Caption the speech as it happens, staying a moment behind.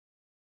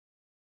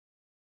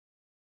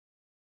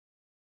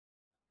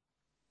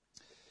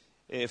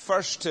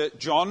First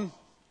John,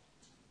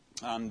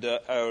 and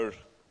our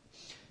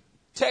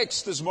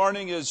text this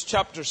morning is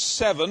chapter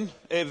 7,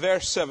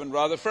 verse 7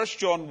 rather. 1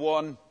 John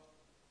 1,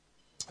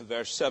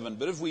 verse 7.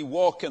 But if we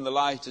walk in the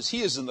light as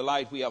he is in the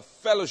light, we have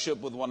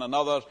fellowship with one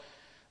another,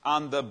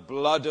 and the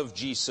blood of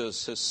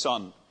Jesus, his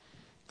Son,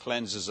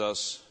 cleanses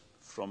us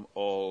from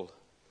all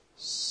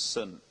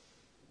sin.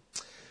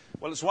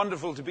 Well, it's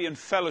wonderful to be in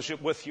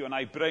fellowship with you, and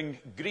I bring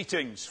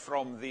greetings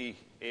from the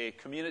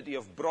community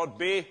of Broad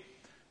Bay.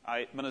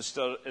 I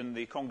minister in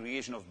the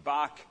congregation of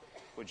Bach,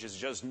 which is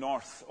just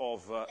north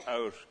of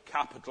our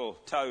capital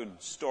town,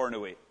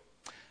 Stornoway.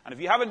 And if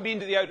you haven't been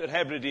to the Outer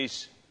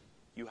Hebrides,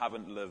 you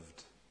haven't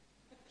lived.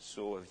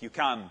 So if you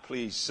can,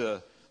 please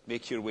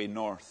make your way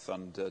north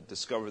and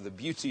discover the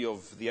beauty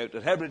of the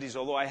Outer Hebrides.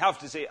 Although I have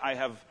to say,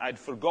 I'd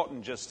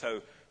forgotten just how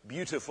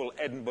beautiful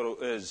Edinburgh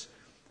is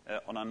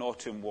on an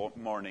autumn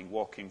morning,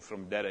 walking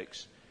from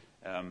Derrick's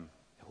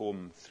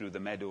home through the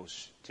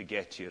meadows to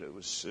get here. It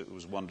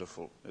was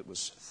wonderful. It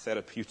was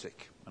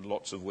therapeutic in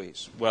lots of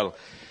ways. Well,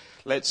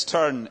 let's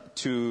turn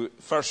to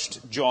 1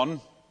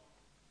 John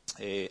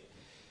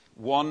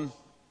 1,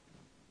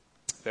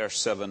 verse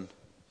 7.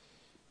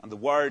 And the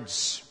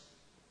words,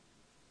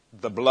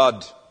 the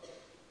blood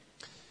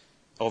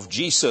of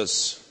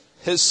Jesus,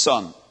 his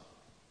Son,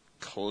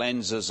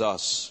 cleanses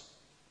us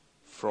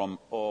from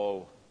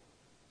all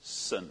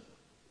sin.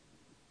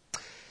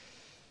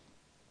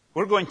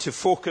 We're going to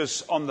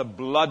focus on the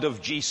blood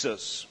of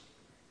Jesus.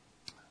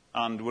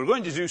 And we're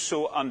going to do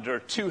so under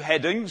two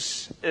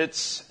headings: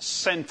 its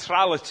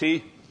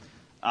centrality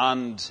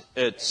and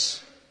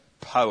its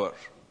power.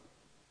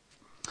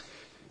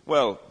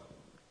 Well,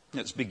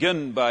 let's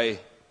begin by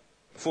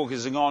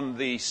focusing on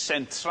the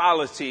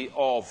centrality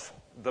of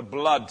the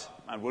blood.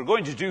 And we're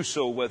going to do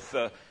so with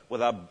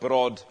a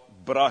broad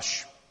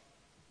brush.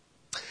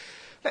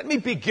 Let me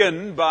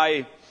begin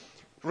by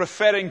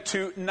referring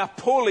to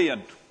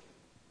Napoleon.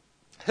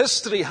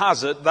 History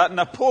has it that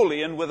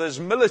Napoleon, with his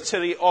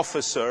military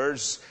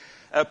officers,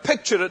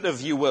 picture it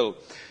if you will,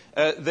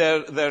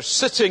 they're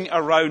sitting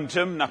around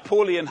him.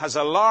 Napoleon has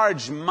a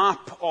large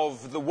map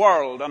of the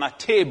world on a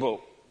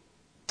table.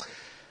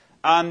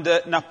 And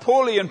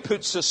Napoleon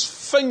puts his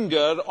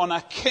finger on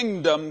a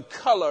kingdom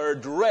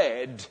coloured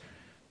red.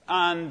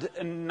 And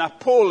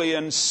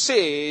Napoleon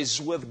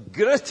says, with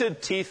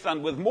gritted teeth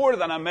and with more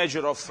than a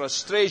measure of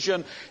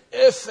frustration,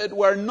 if it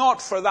were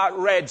not for that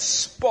red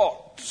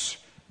spot,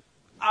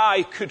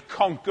 I could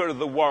conquer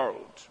the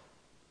world.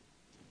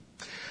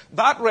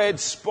 That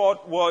red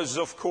spot was,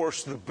 of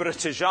course, the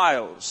British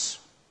Isles.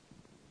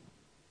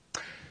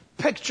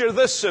 Picture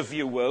this, if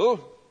you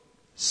will.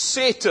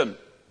 Satan.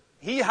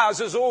 He has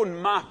his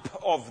own map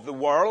of the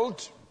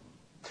world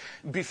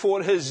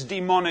before his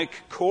demonic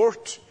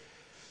court.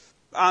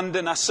 And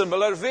in a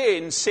similar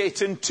vein,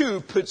 Satan too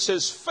puts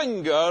his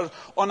finger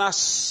on a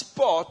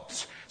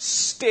spot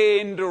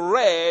stained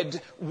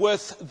red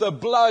with the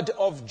blood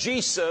of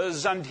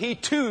Jesus, and he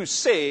too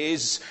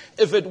says,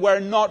 if it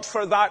were not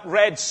for that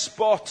red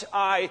spot,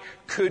 I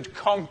could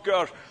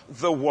conquer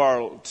the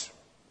world.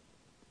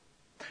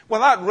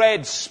 Well, that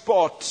red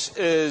spot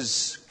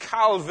is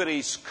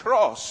Calvary's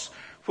cross,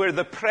 where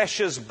the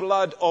precious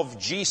blood of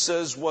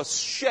Jesus was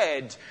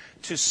shed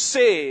to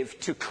save,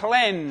 to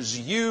cleanse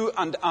you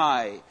and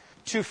I,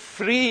 to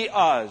free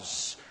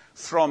us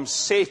from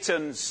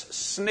Satan's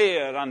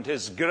snare and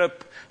his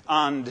grip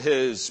and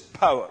his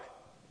power.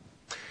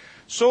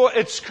 So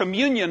it's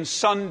Communion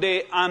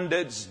Sunday and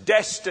its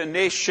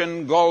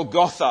destination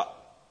Golgotha.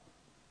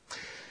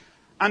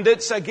 And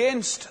it's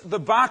against the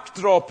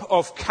backdrop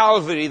of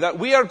Calvary that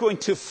we are going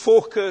to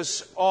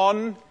focus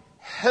on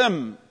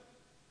him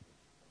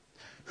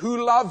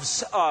who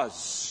loves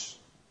us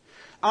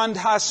and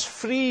has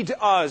freed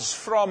us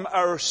from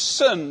our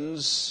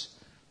sins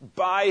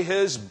by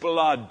his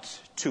blood,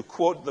 to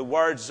quote the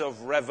words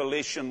of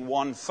Revelation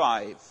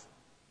 1:5.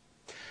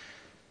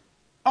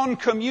 On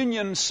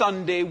Communion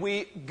Sunday,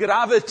 we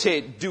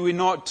gravitate, do we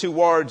not,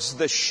 towards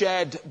the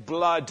shed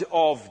blood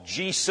of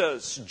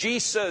Jesus.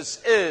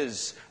 Jesus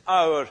is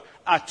our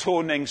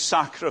atoning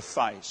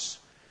sacrifice.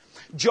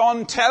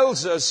 John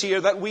tells us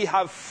here that we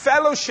have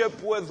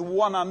fellowship with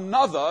one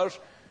another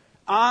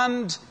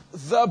and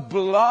the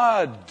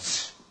blood.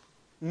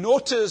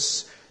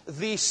 Notice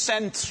the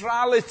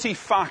centrality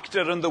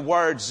factor in the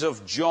words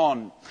of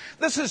John.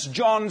 This is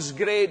John's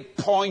great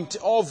point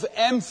of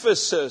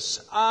emphasis,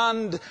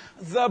 and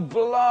the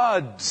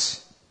blood.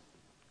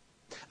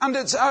 And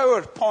it's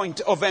our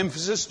point of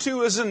emphasis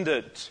too, isn't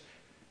it?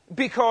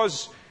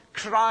 Because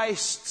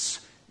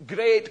Christ's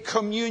great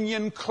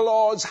communion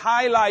clause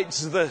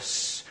highlights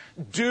this.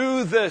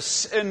 Do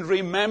this in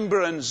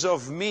remembrance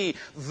of me.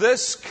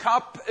 This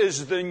cup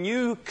is the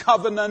new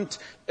covenant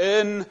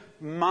in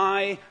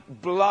my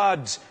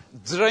blood.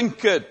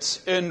 Drink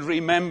it in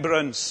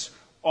remembrance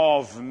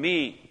of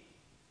me.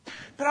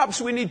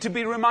 Perhaps we need to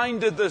be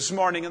reminded this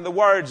morning, in the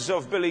words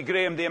of Billy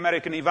Graham, the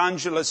American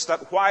evangelist,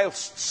 that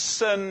whilst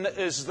sin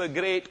is the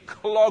great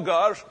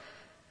clogger,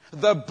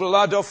 the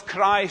blood of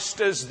Christ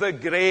is the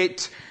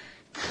great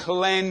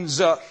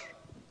cleanser.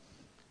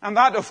 And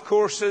that, of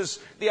course, is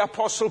the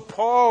Apostle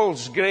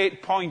Paul's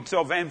great point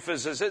of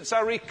emphasis. It's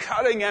a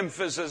recurring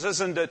emphasis,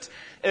 isn't it,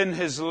 in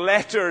his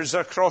letters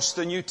across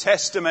the New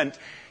Testament.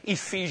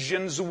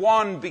 Ephesians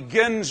 1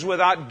 begins with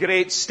that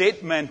great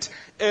statement.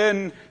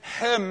 In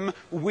him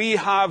we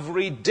have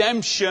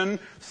redemption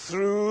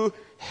through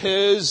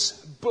his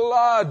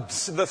blood,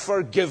 the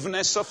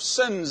forgiveness of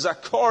sins,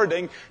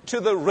 according to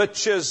the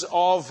riches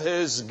of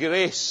his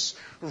grace.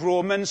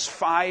 Romans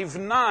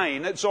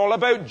 5:9. It's all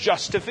about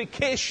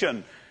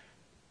justification.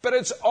 But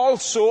it's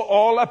also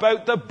all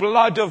about the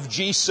blood of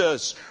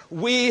Jesus.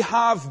 We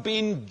have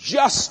been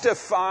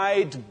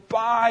justified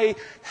by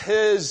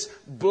his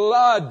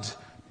blood,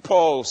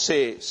 Paul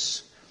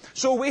says.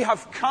 So we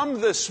have come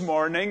this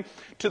morning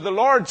to the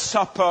Lord's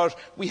Supper.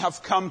 We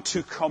have come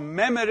to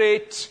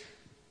commemorate.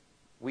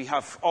 We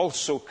have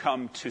also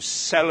come to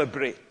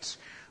celebrate.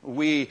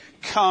 We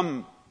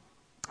come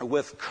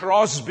with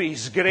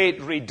Crosby's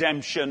great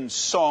redemption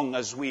song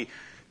as we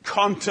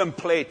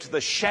contemplate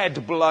the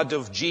shed blood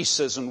of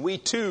Jesus, and we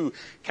too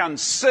can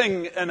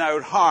sing in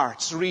our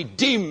hearts,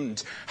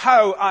 redeemed,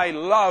 how I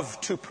love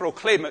to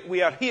proclaim it.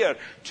 We are here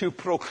to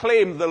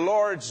proclaim the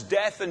Lord's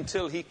death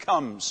until he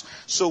comes.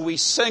 So we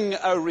sing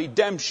our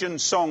redemption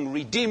song,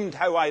 redeemed,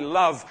 how I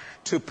love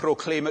to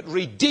proclaim it.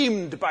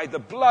 Redeemed by the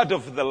blood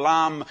of the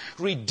Lamb,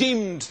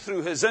 redeemed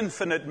through his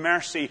infinite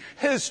mercy,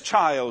 his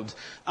child,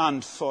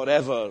 and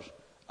forever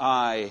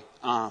I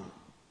am.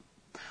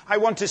 I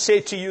want to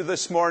say to you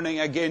this morning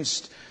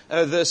against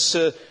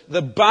the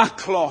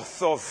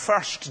backcloth of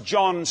 1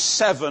 John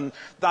 7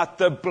 that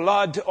the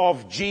blood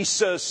of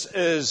Jesus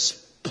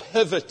is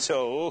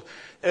pivotal.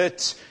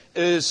 It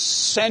is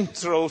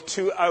central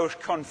to our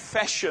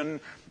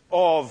confession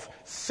of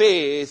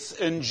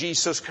faith in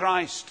Jesus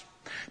Christ.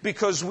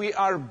 Because we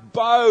are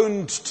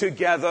bound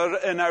together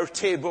in our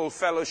table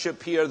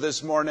fellowship here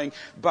this morning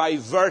by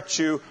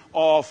virtue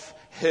of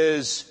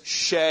his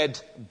shed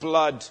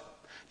blood.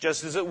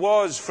 Just as it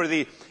was for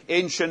the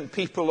ancient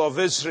people of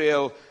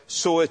Israel,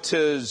 so it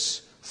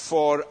is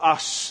for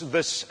us.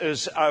 This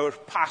is our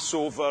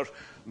Passover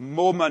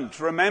moment.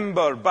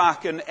 Remember,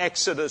 back in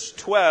Exodus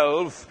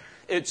 12,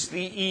 it's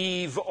the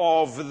eve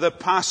of the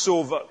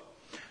Passover.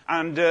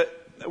 And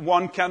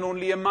one can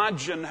only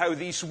imagine how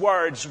these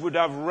words would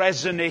have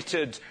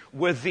resonated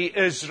with the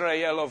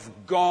Israel of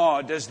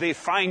God as they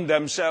find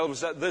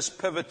themselves at this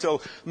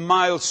pivotal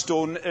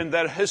milestone in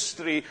their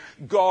history.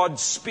 God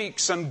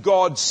speaks and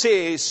God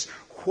says,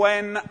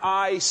 when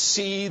I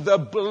see the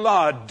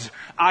blood,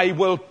 I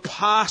will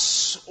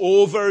pass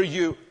over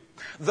you.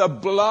 The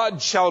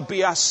blood shall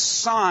be a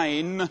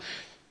sign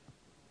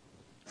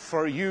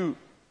for you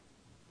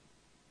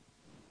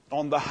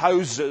on the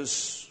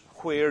houses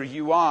where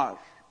you are.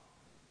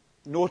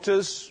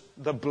 Notice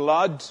the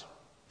blood.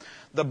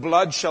 The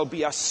blood shall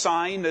be a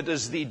sign. It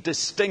is the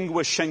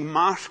distinguishing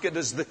mark. It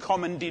is the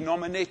common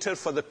denominator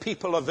for the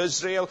people of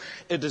Israel.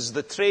 It is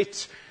the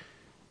trait.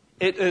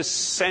 It is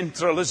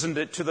central, isn't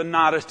it, to the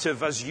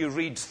narrative as you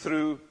read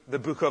through the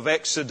book of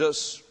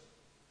Exodus.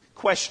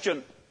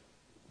 Question.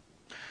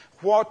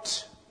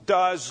 What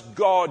does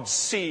God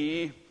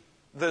see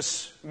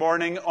this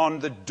morning on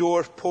the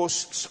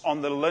doorposts,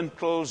 on the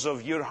lintels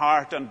of your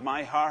heart and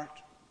my heart?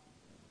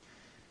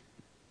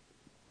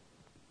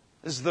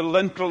 Is the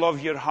lintel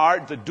of your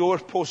heart, the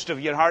doorpost of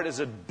your heart, is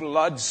it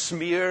blood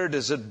smeared?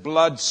 Is it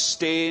blood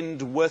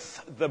stained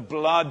with the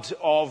blood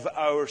of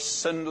our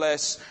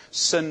sinless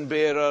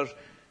sin-bearer,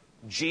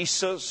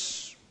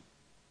 Jesus?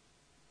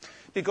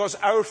 Because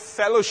our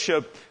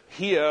fellowship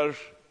here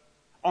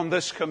on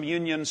this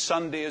Communion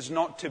Sunday is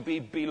not to be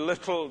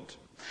belittled.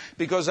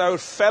 Because our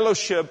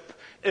fellowship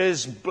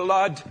is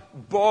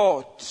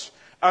blood-bought.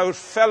 Our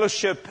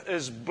fellowship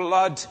is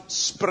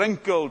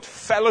blood-sprinkled.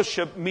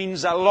 Fellowship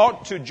means a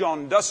lot to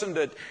John, doesn't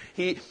it?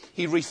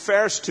 He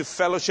refers to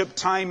fellowship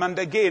time and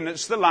again.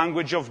 It's the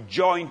language of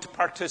joint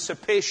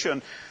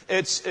participation.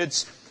 It's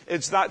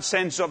that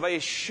sense of a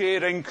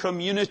sharing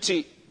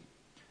community.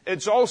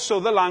 It's also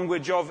the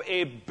language of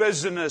a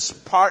business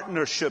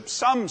partnership.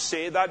 Some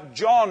say that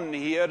John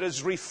here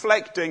is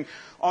reflecting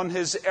on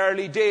his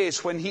early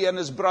days when he and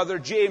his brother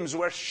James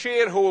were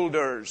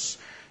shareholders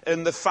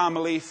in the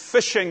family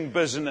fishing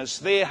business.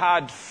 They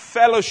had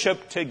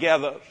fellowship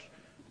together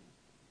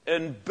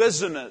in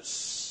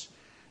business.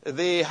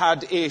 They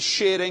had a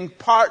sharing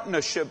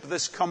partnership,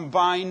 this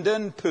combined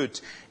input,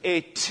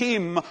 a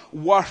team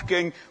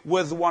working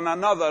with one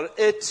another.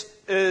 It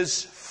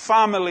is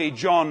family,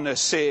 John is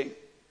saying.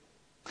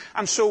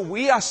 And so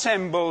we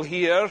assemble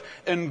here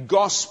in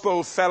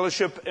gospel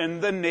fellowship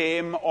in the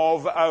name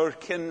of our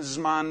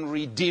kinsman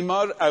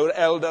redeemer, our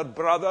elder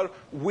brother.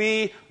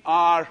 We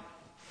are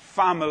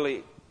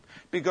family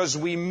because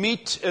we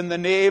meet in the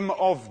name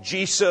of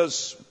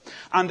Jesus.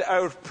 And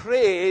our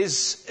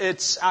praise,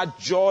 it's a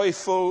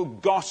joyful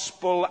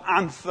gospel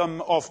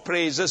anthem of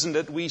praise, isn't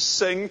it? We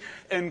sing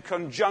in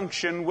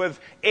conjunction with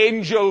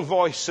angel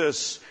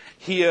voices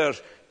here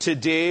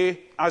today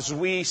as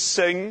we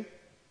sing,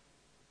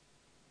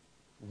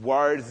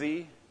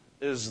 "Worthy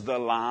is the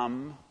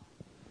Lamb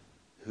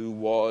who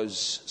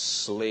was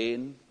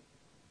slain.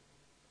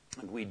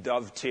 And we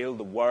dovetail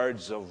the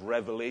words of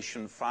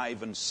Revelation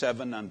 5 and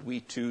 7, and we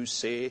too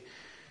say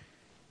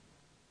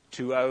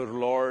to our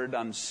Lord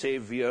and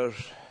Savior,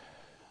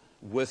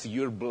 with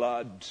your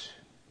blood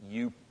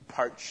you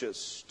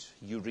purchased,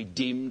 you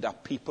redeemed a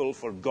people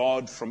for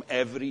God from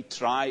every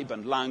tribe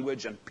and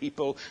language and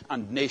people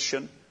and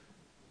nation.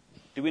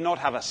 Do we not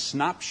have a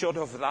snapshot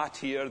of that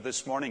here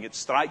this morning? It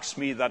strikes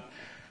me that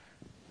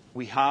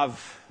we have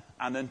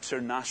an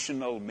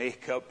international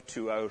makeup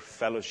to our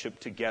fellowship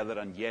together,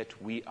 and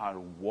yet we are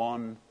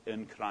one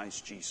in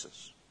Christ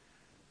Jesus.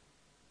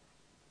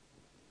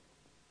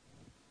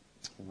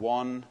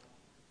 One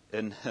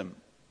in Him.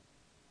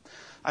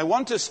 I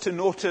want us to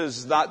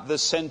notice that the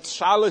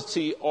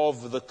centrality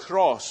of the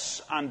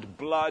cross and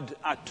blood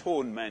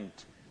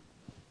atonement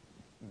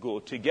go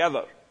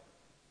together.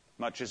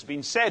 Much has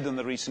been said in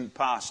the recent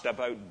past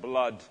about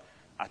blood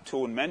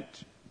atonement,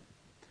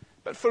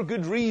 but for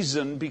good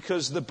reason,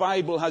 because the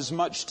Bible has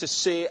much to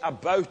say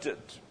about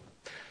it.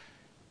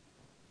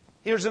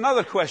 Here's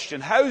another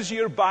question. How's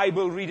your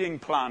Bible reading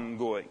plan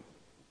going?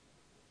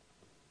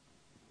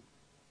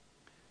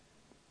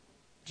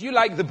 Do you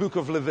like the book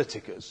of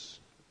Leviticus?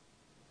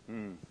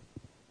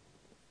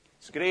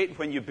 It's great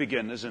when you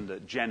begin, isn't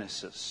it?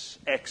 Genesis,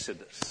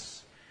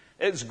 Exodus.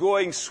 It's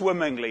going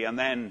swimmingly, and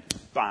then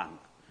bang.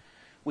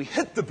 We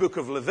hit the book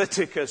of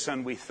Leviticus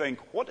and we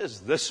think, what is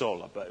this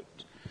all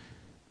about?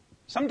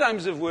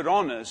 Sometimes, if we're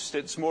honest,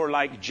 it's more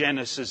like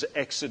Genesis,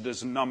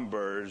 Exodus,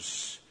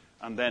 Numbers,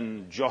 and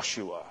then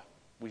Joshua.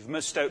 We've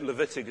missed out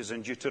Leviticus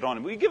and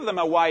Deuteronomy. We give them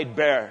a wide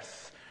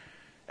berth.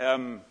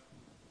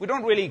 We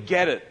don't really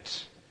get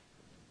it.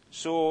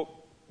 So,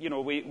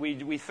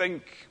 we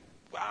think,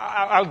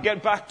 I'll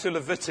get back to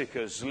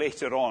Leviticus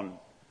later on.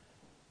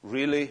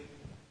 Really?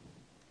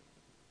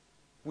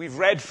 We've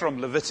read from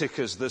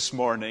Leviticus this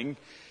morning,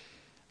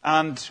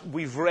 and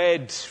we've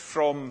read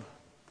from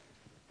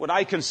what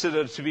I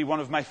consider to be one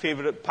of my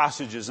favorite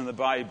passages in the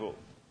Bible,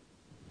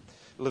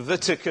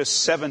 Leviticus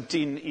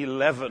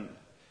 17:11.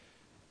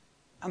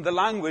 And the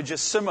language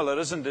is similar,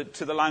 isn't it,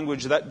 to the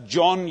language that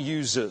John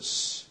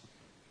uses.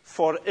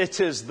 For it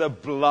is the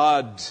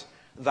blood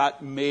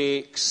that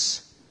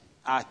makes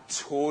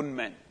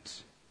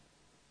atonement.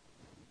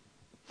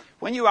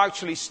 When you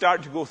actually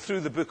start to go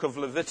through the book of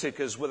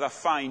Leviticus with a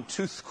fine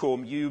tooth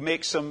comb, you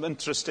make some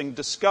interesting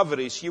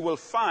discoveries. You will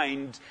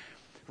find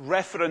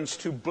reference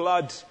to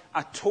blood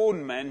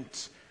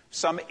atonement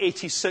some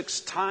 86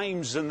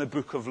 times in the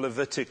book of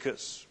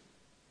Leviticus.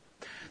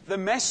 The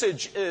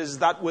message is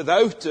that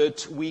without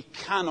it, we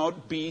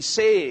cannot be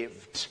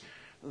saved.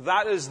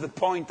 That is the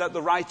point that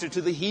the writer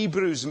to the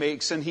Hebrews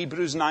makes in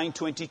Hebrews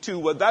 9:22.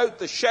 Without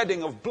the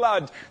shedding of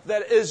blood,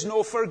 there is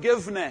no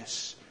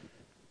forgiveness.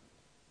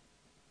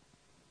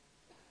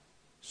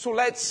 So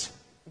let's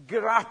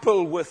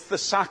grapple with the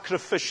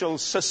sacrificial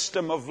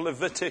system of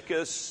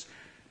Leviticus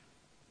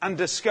and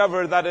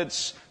discover that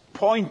it's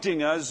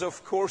pointing us,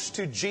 of course,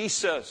 to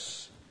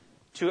Jesus,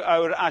 to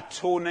our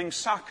atoning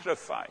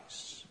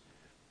sacrifice.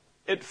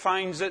 It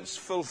finds its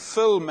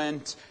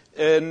fulfillment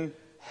in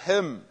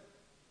Him.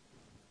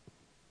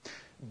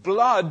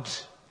 Blood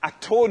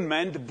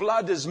atonement,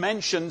 blood is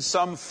mentioned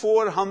some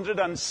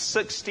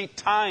 460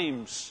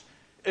 times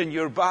in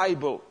your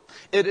Bible.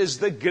 It is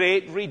the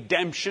great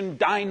redemption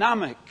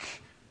dynamic.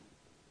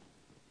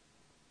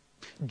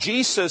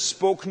 Jesus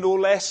spoke no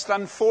less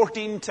than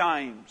 14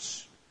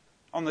 times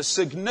on the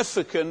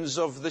significance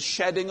of the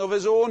shedding of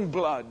His own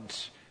blood.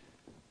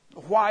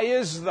 Why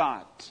is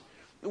that?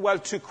 Well,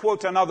 to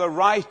quote another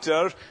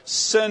writer,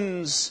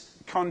 sin's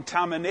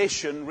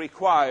contamination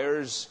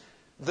requires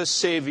the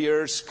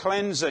Savior's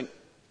cleansing.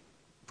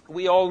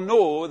 We all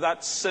know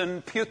that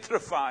sin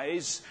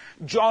putrefies.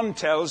 John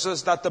tells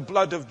us that the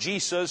blood of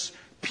Jesus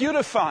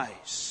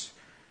purifies.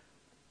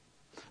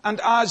 And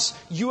as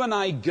you and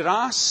I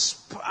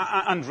grasp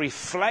and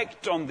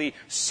reflect on the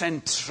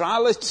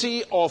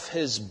centrality of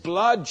His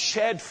blood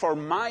shed for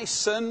my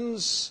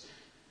sins,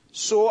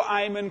 so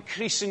I'm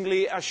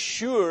increasingly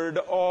assured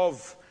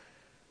of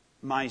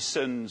my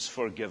sins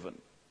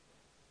forgiven.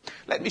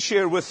 Let me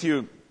share with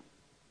you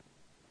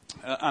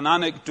an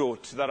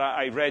anecdote that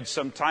I read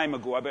some time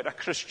ago about a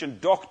Christian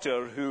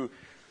doctor who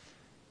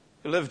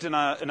lived in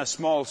a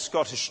small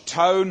Scottish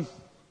town,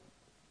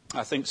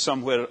 I think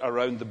somewhere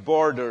around the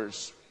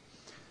borders.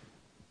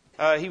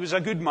 He was a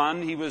good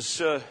man. He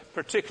was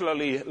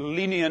particularly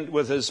lenient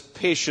with his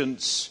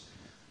patients.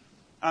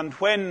 And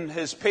when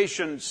his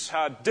patients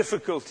had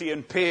difficulty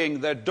in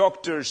paying their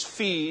doctor's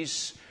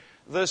fees,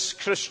 this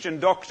Christian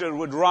doctor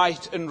would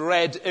write in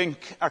red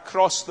ink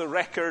across the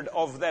record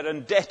of their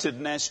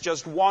indebtedness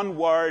just one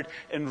word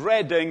in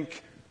red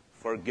ink: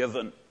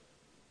 forgiven.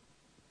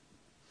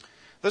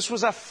 This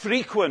was a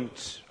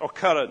frequent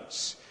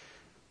occurrence.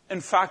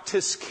 In fact,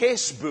 his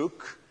case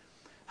book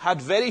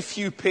had very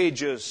few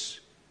pages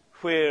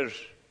where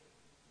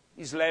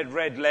these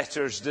red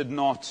letters did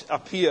not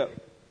appear.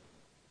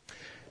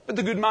 But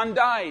the good man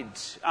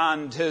died,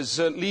 and his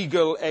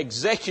legal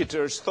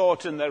executors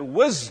thought in their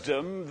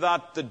wisdom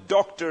that the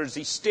doctor's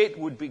estate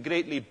would be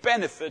greatly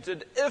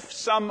benefited if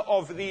some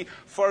of the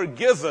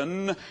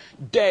forgiven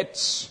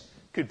debts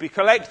could be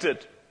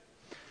collected.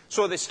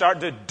 So they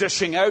started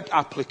dishing out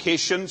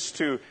applications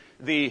to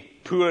the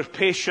poor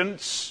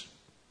patients,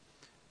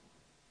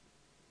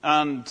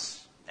 and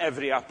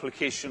every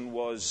application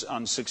was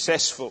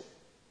unsuccessful.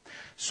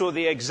 So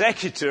the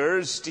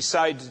executors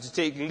decided to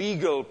take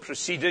legal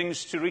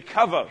proceedings to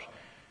recover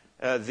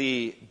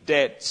the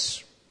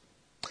debts.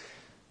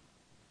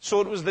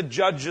 So it was the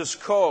judge's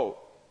call.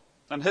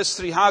 And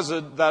history has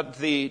it that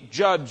the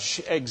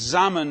judge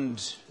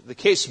examined the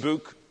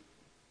casebook,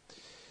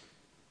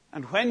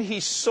 and when he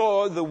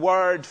saw the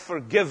word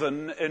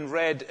forgiven in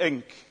red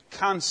ink,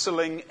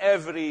 cancelling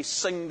every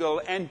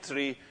single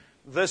entry,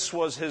 this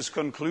was his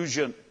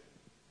conclusion.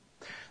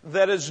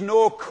 There is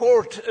no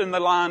court in the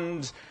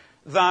land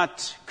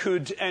that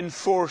could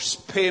enforce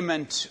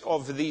payment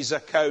of these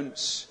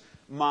accounts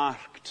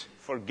marked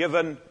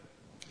forgiven,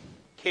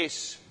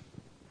 case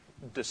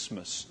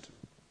dismissed.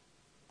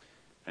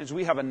 Friends,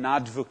 we have an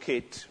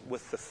advocate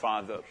with the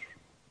Father,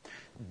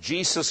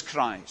 Jesus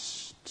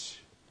Christ,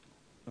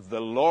 the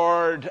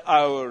Lord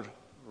our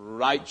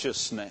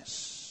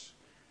righteousness.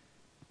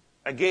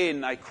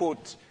 Again, I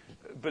quote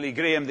Billy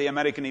Graham, the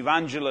American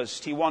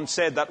evangelist. He once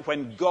said that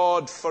when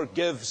God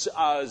forgives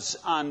us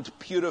and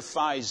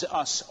purifies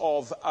us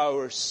of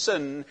our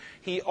sin,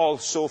 he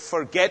also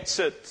forgets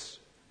it.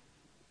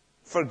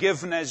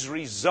 Forgiveness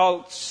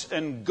results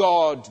in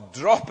God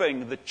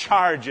dropping the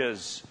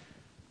charges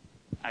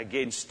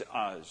against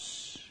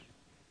us.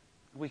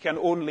 We can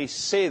only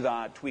say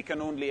that, we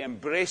can only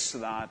embrace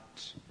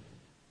that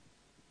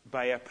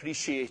by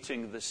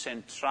appreciating the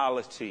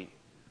centrality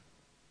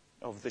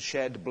of the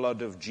shed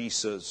blood of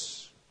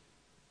Jesus,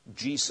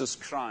 Jesus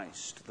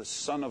Christ, the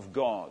Son of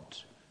God.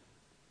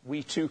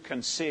 We too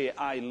can say,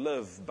 I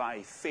live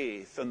by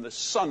faith in the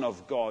Son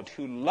of God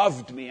who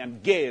loved me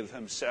and gave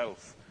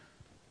himself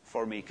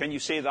for me. Can you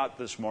say that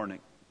this morning?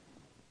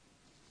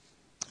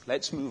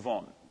 Let's move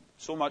on.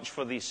 So much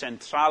for the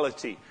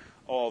centrality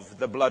of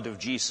the blood of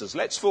Jesus.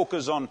 Let's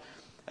focus on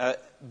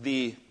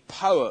the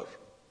power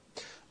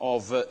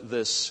of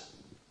this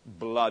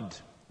blood.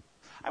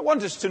 I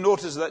want us to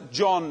notice that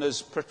John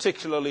is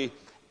particularly,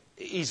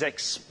 he's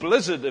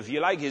explicit, if you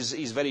like.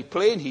 He's very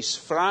plain, he's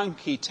frank.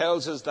 He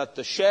tells us that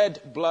the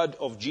shed blood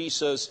of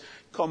Jesus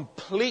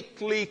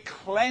completely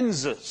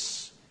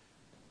cleanses.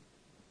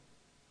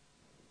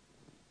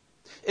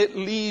 It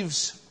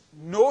leaves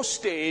no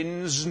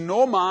stains,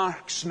 no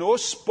marks, no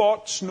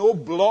spots, no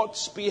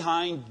blots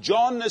behind.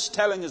 John is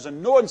telling us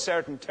in no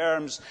uncertain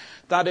terms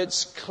that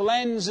its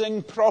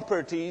cleansing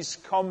properties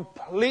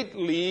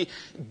completely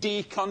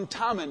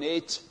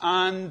decontaminate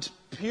and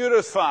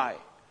purify.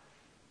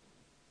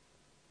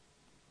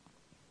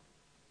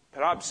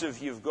 Perhaps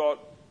if you've got,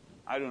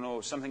 I don't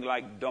know, something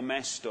like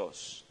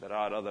Domestos, there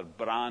are other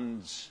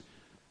brands.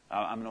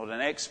 I'm not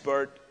an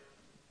expert,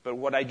 but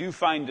what I do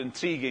find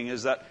intriguing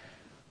is that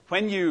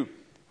when you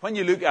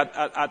look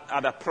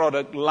at a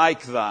product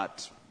like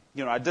that,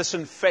 you know, a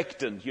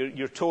disinfectant,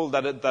 you're told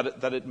that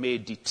it may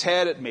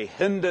deter, it may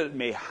hinder, it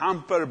may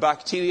hamper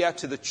bacteria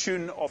to the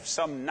tune of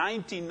some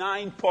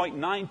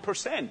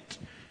 99.9%.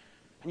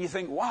 And you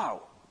think,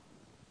 wow,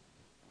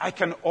 I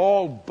can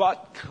all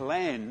but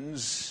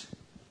cleanse,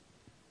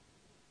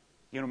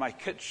 you know, my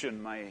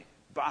kitchen, my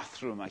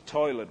bathroom, my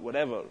toilet,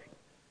 whatever.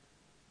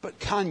 But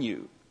can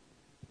you?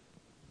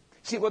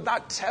 See, what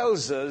that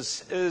tells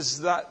us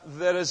is that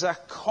there is a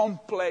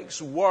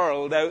complex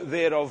world out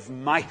there of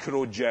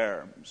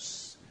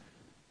microgerms.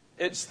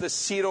 It's the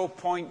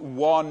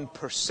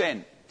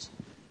 0.1%.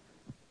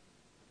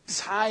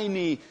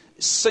 Tiny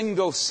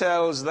single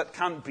cells that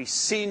can't be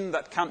seen,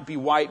 that can't be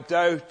wiped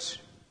out,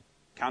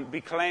 can't be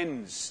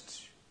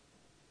cleansed.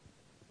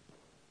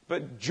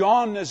 But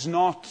John is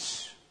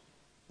not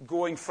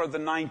going for the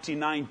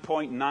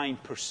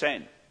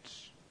 99.9%.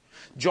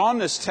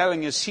 John is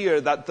telling us here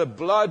that the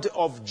blood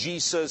of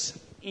Jesus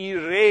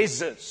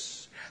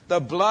erases. The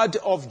blood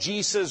of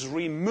Jesus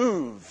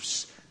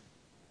removes.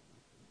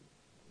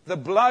 The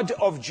blood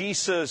of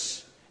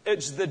Jesus,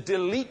 it's the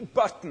delete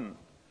button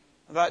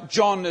that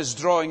John is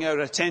drawing our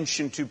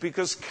attention to,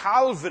 because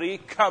Calvary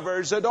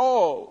covers it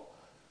all.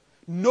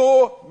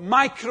 No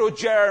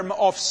microgerm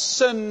of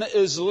sin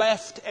is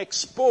left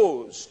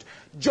exposed.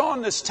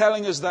 John is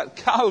telling us that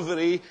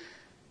Calvary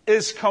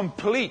is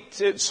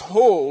complete, it's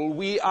whole.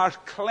 We are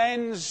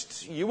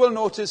cleansed, you will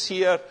notice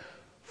here,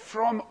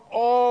 from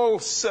all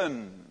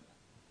sin.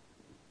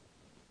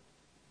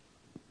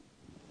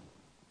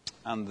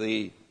 And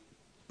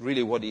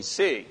really what he's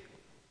saying,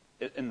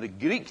 in the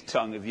Greek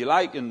tongue, if you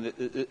like,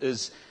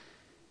 is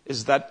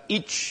that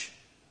each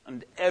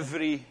and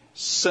every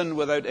sin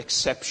without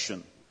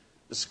exception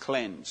is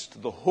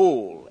cleansed. The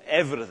whole,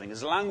 everything.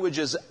 His language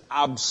is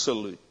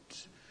absolute.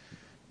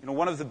 You know,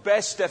 one of the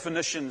best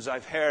definitions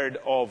I've heard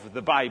of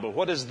the Bible.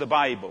 What is the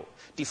Bible?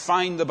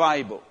 Define the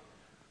Bible.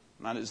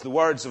 And it's the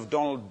words of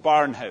Donald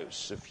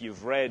Barnhouse. If you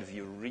read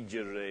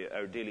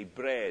Our Daily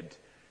Bread,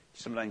 you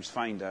sometimes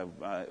find a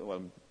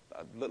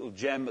little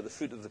gem at the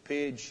foot of the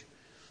page.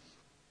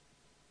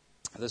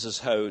 This is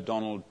how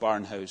Donald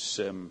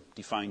Barnhouse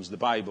defines the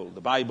Bible. The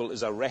Bible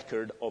is a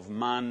record of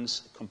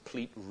man's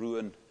complete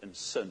ruin and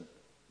sin,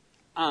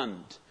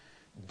 and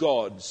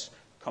God's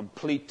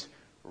complete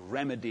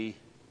remedy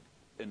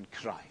in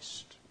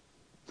Christ.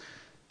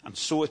 And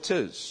so it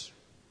is.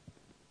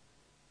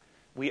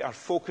 We are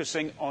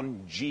focusing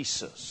on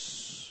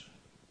Jesus,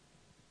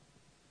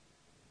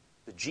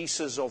 the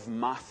Jesus of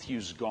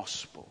Matthew's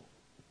Gospel,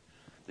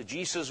 the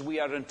Jesus we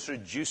are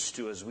introduced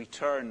to as we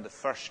turn the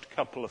first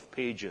couple of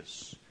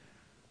pages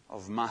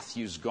of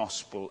Matthew's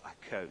Gospel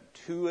account.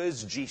 Who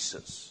is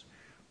Jesus?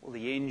 Well,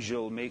 the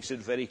angel makes it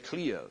very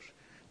clear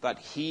that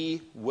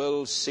he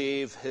will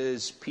save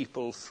his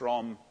people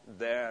from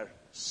their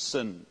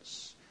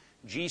sins.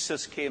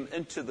 Jesus came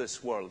into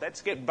this world.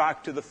 Let's get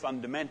back to the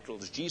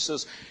fundamentals.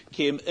 Jesus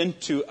came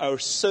into our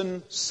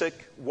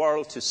sin-sick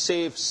world to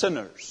save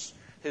sinners.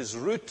 His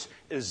route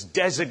is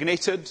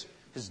designated.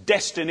 His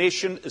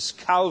destination is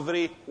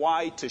Calvary.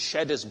 Why? To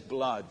shed his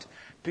blood.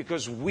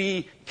 Because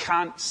we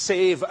can't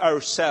save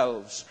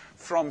ourselves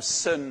from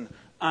sin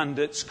and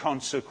its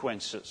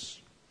consequences.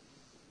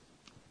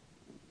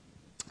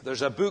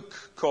 There's a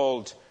book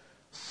called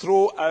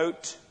Throw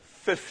Out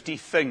 50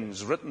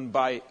 Things, written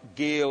by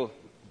Gail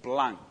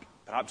Blank.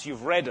 Perhaps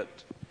you've read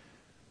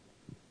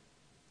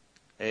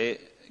it.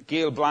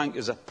 Gail Blank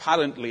is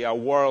apparently a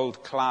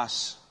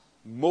world-class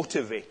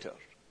motivator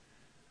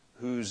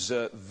whose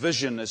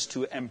vision is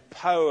to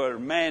empower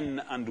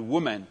men and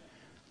women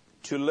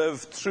to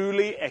live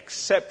truly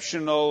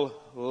exceptional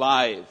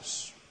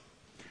lives.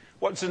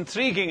 What's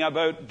intriguing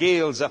about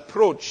Gail's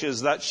approach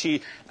is that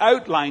she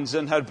outlines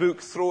in her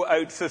book, Throw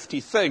Out 50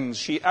 Things,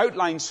 she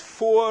outlines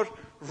 4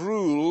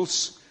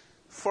 rules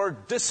for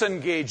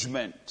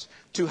disengagement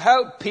to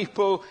help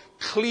people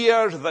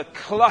clear the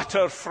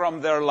clutter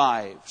from their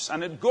lives.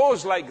 And it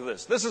goes like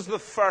this. This is the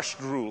first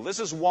rule. This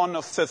is one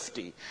of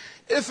 50.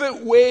 If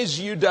it weighs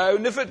you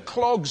down, if it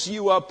clogs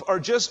you up, or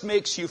just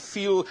makes you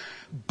feel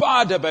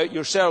bad about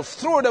yourself,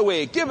 throw it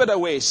away, give it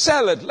away,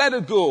 sell it, let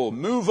it go,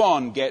 move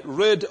on, get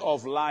rid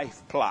of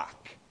life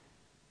plaque.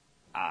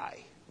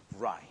 Aye,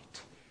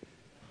 right.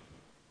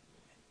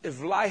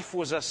 If life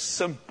was as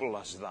simple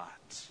as that.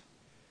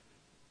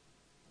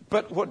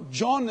 But what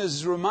John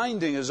is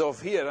reminding us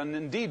of here, and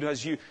indeed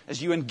as you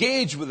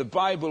engage with the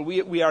Bible,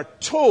 we are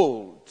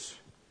told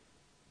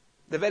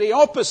the very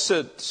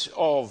opposite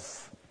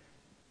of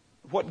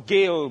what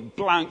Gail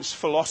Blank's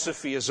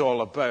philosophy is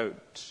all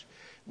about.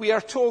 We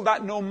are told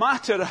that no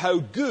matter how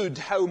good,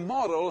 how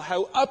moral,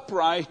 how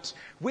upright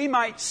we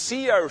might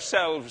see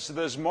ourselves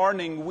this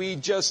morning, we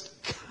just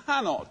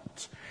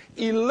cannot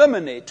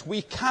eliminate,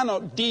 we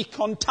cannot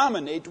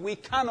decontaminate, we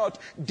cannot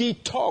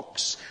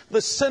detox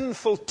the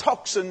sinful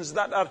toxins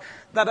that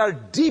are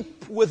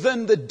deep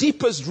within the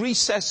deepest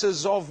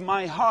recesses of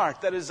my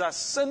heart. There is a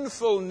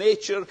sinful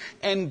nature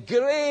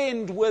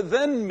ingrained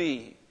within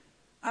me,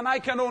 and I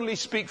can only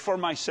speak for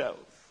myself.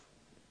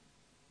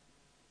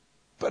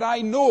 But I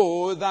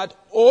know that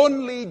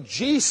only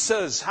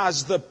Jesus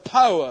has the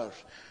power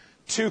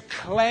to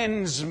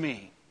cleanse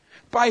me.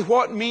 By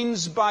what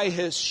means? By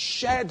his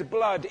shed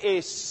blood, a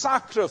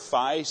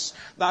sacrifice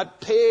that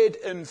paid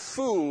in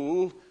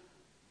full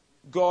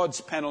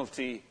God's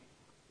penalty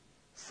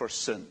for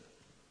sin.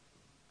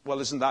 Well,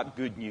 isn't that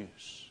good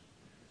news?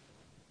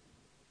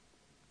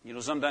 You know,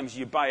 sometimes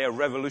you buy a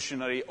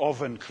revolutionary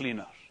oven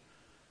cleaner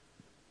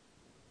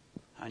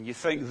and you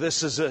think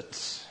this is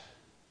it.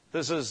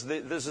 This is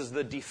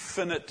the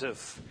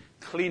definitive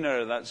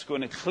cleaner that's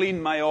going to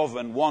clean my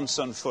oven once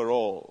and for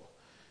all.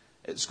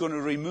 It's going to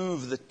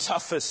remove the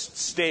toughest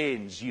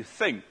stains, you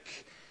think.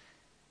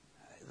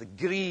 The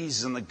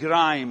grease and the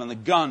grime and the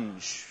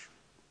gunge.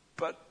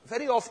 But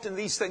very often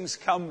these things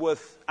come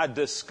with a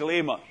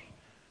disclaimer.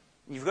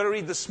 You've got to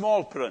read the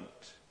small print.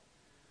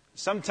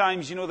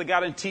 Sometimes, you know, the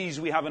guarantees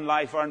we have in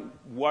life aren't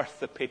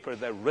worth the paper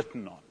they're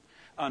written on,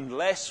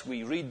 unless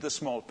we read the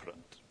small print.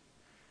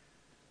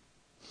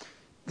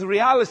 The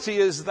reality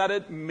is that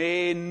it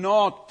may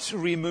not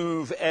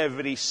remove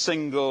every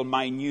single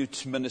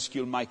minute,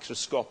 minuscule,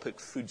 microscopic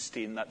food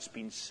stain that's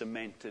been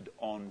cemented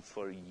on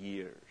for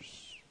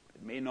years.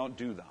 It may not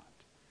do that.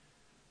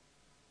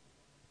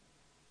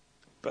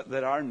 But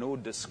there are no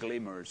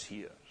disclaimers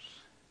here.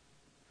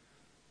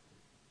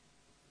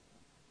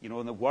 You know,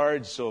 in the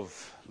words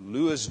of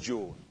Lewis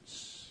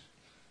Jones,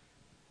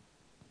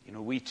 you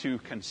know, we too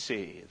can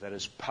say there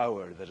is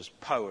power, there is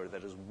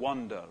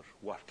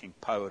wonder-working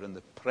power in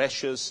the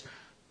precious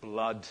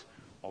blood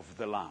of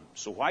the Lamb.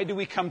 So why do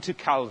we come to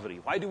Calvary?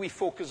 Why do we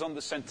focus on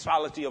the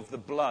centrality of the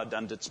blood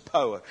and its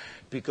power?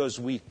 Because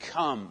we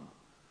come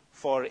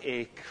for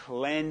a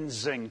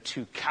cleansing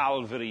to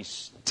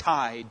Calvary's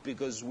tide,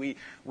 because we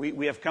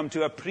have come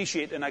to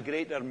appreciate in a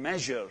greater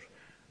measure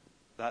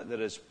that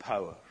there is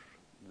power.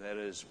 There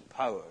is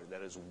power,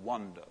 there is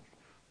wonder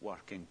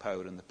working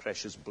power in the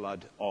precious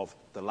blood of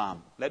the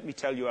Lamb. Let me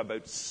tell you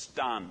about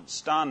Stan.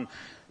 Stan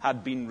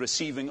had been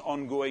receiving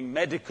ongoing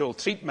medical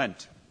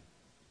treatment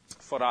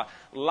for a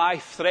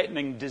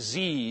life-threatening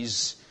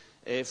disease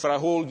for a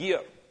whole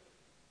year.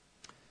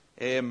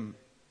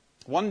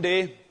 One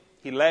day,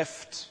 he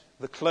left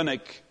the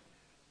clinic,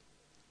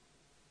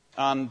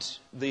 and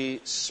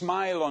the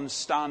smile on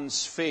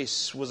Stan's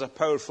face was a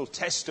powerful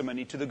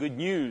testimony to the good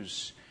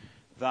news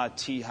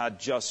that he had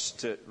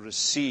just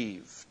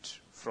received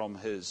from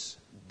his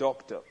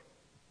doctor.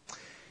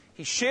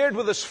 He shared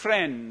with his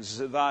friends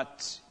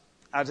that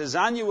at his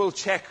annual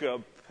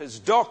checkup, his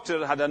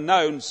doctor had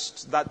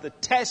announced that the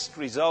test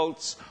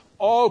results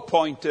all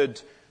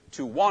pointed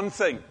to one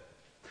thing.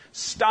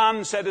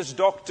 Stan, said his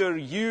doctor,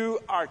 you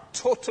are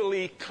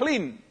totally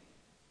clean.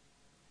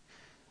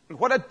 And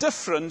what a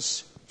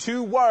difference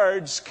 2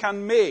 words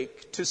can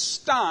make. To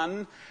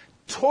Stan,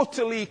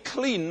 totally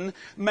clean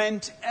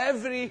meant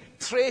every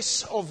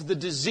trace of the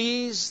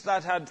disease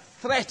that had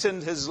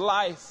threatened his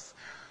life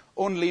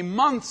only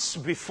months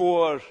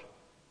before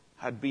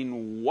had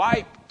been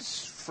wiped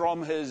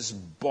from his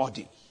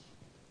body.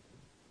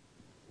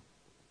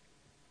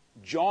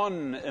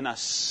 John, in a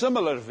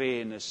similar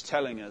vein, is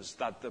telling us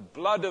that the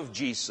blood of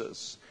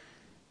Jesus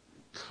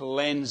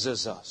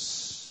cleanses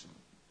us.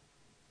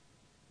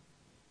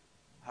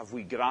 Have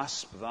we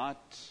grasped that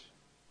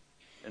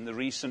in the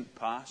recent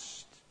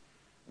past?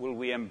 Will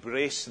we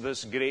embrace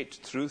this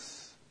great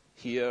truth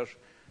here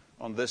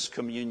on this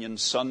Communion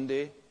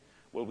Sunday?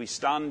 Will we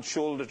stand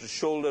shoulder to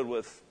shoulder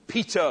with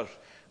Peter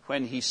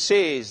when he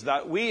says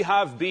that we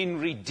have been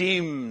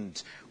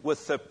redeemed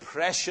with the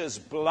precious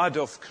blood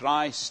of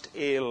Christ,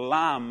 a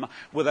lamb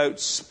without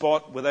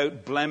spot,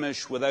 without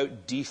blemish,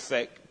 without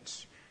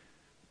defect?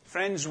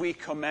 Friends, we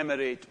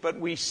commemorate, but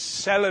we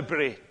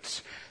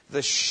celebrate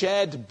the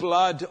shed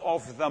blood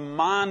of the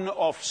man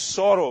of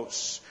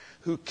sorrows,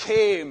 who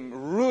came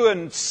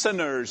ruined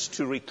sinners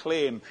to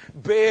reclaim,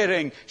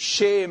 bearing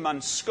shame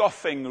and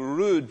scoffing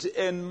rude.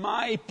 In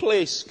my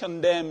place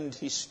condemned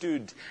he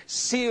stood,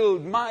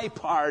 sealed my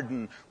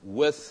pardon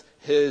with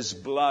his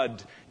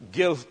blood.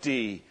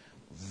 Guilty,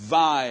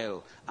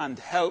 vile, and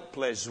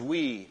helpless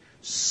we,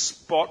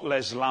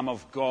 spotless Lamb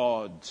of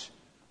God,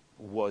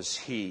 was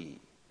he.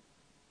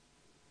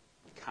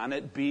 Can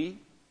it be?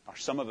 Are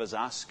some of us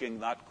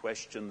asking that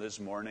question this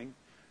morning?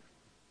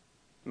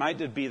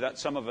 Might it be that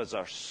some of us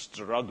are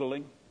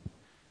struggling?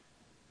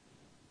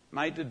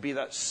 Might it be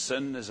that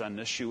sin is an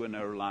issue in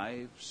our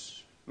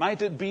lives?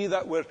 Might it be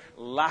that we're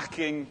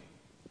lacking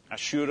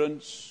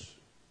assurance?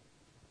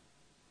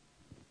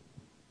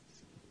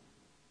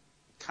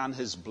 Can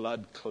his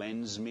blood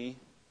cleanse me?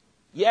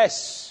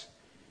 Yes.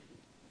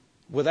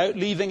 Without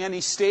leaving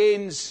any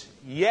stains?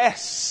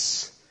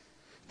 Yes.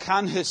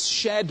 Can his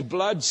shed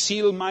blood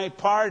seal my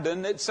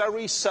pardon? It's a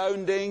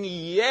resounding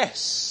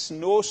yes.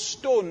 No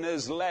stone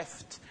is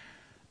left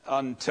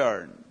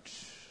unturned.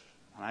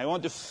 And I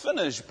want to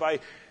finish by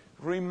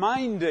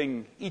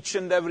reminding each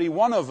and every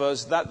one of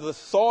us that the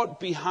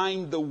thought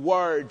behind the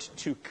word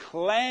to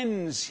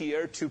cleanse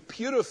here, to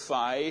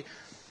purify,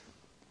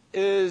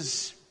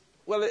 is,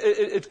 well,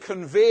 it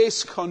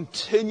conveys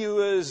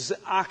continuous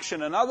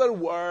action. In other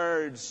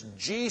words,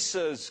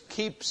 Jesus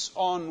keeps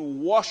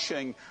on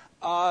washing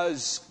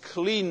us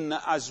clean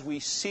as we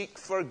seek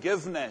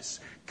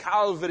forgiveness.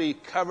 Calvary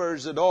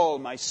covers it all.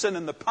 My sin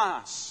in the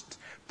past,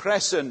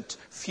 present,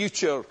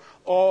 future,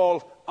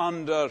 all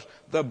under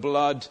the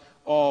blood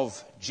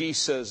of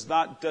Jesus.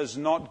 That does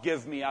not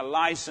give me a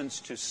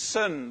license to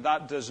sin.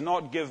 That does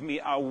not give me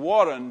a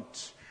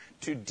warrant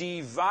to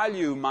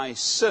devalue my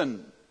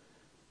sin.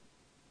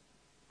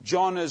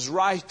 John is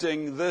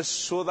writing this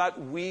so that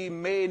we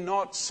may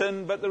not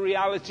sin, but the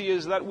reality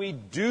is that we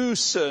do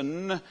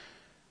sin.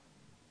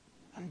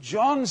 And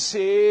John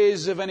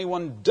says, if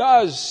anyone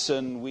does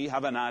sin, we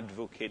have an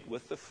advocate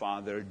with the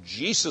Father,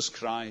 Jesus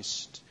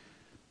Christ,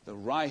 the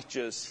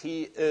righteous.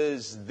 He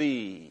is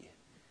the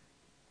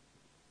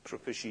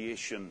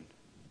propitiation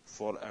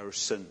for our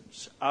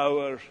sins,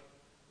 our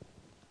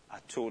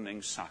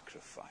atoning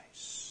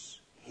sacrifice.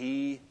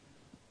 He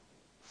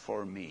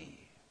for me.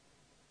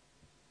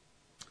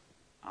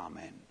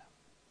 Amen.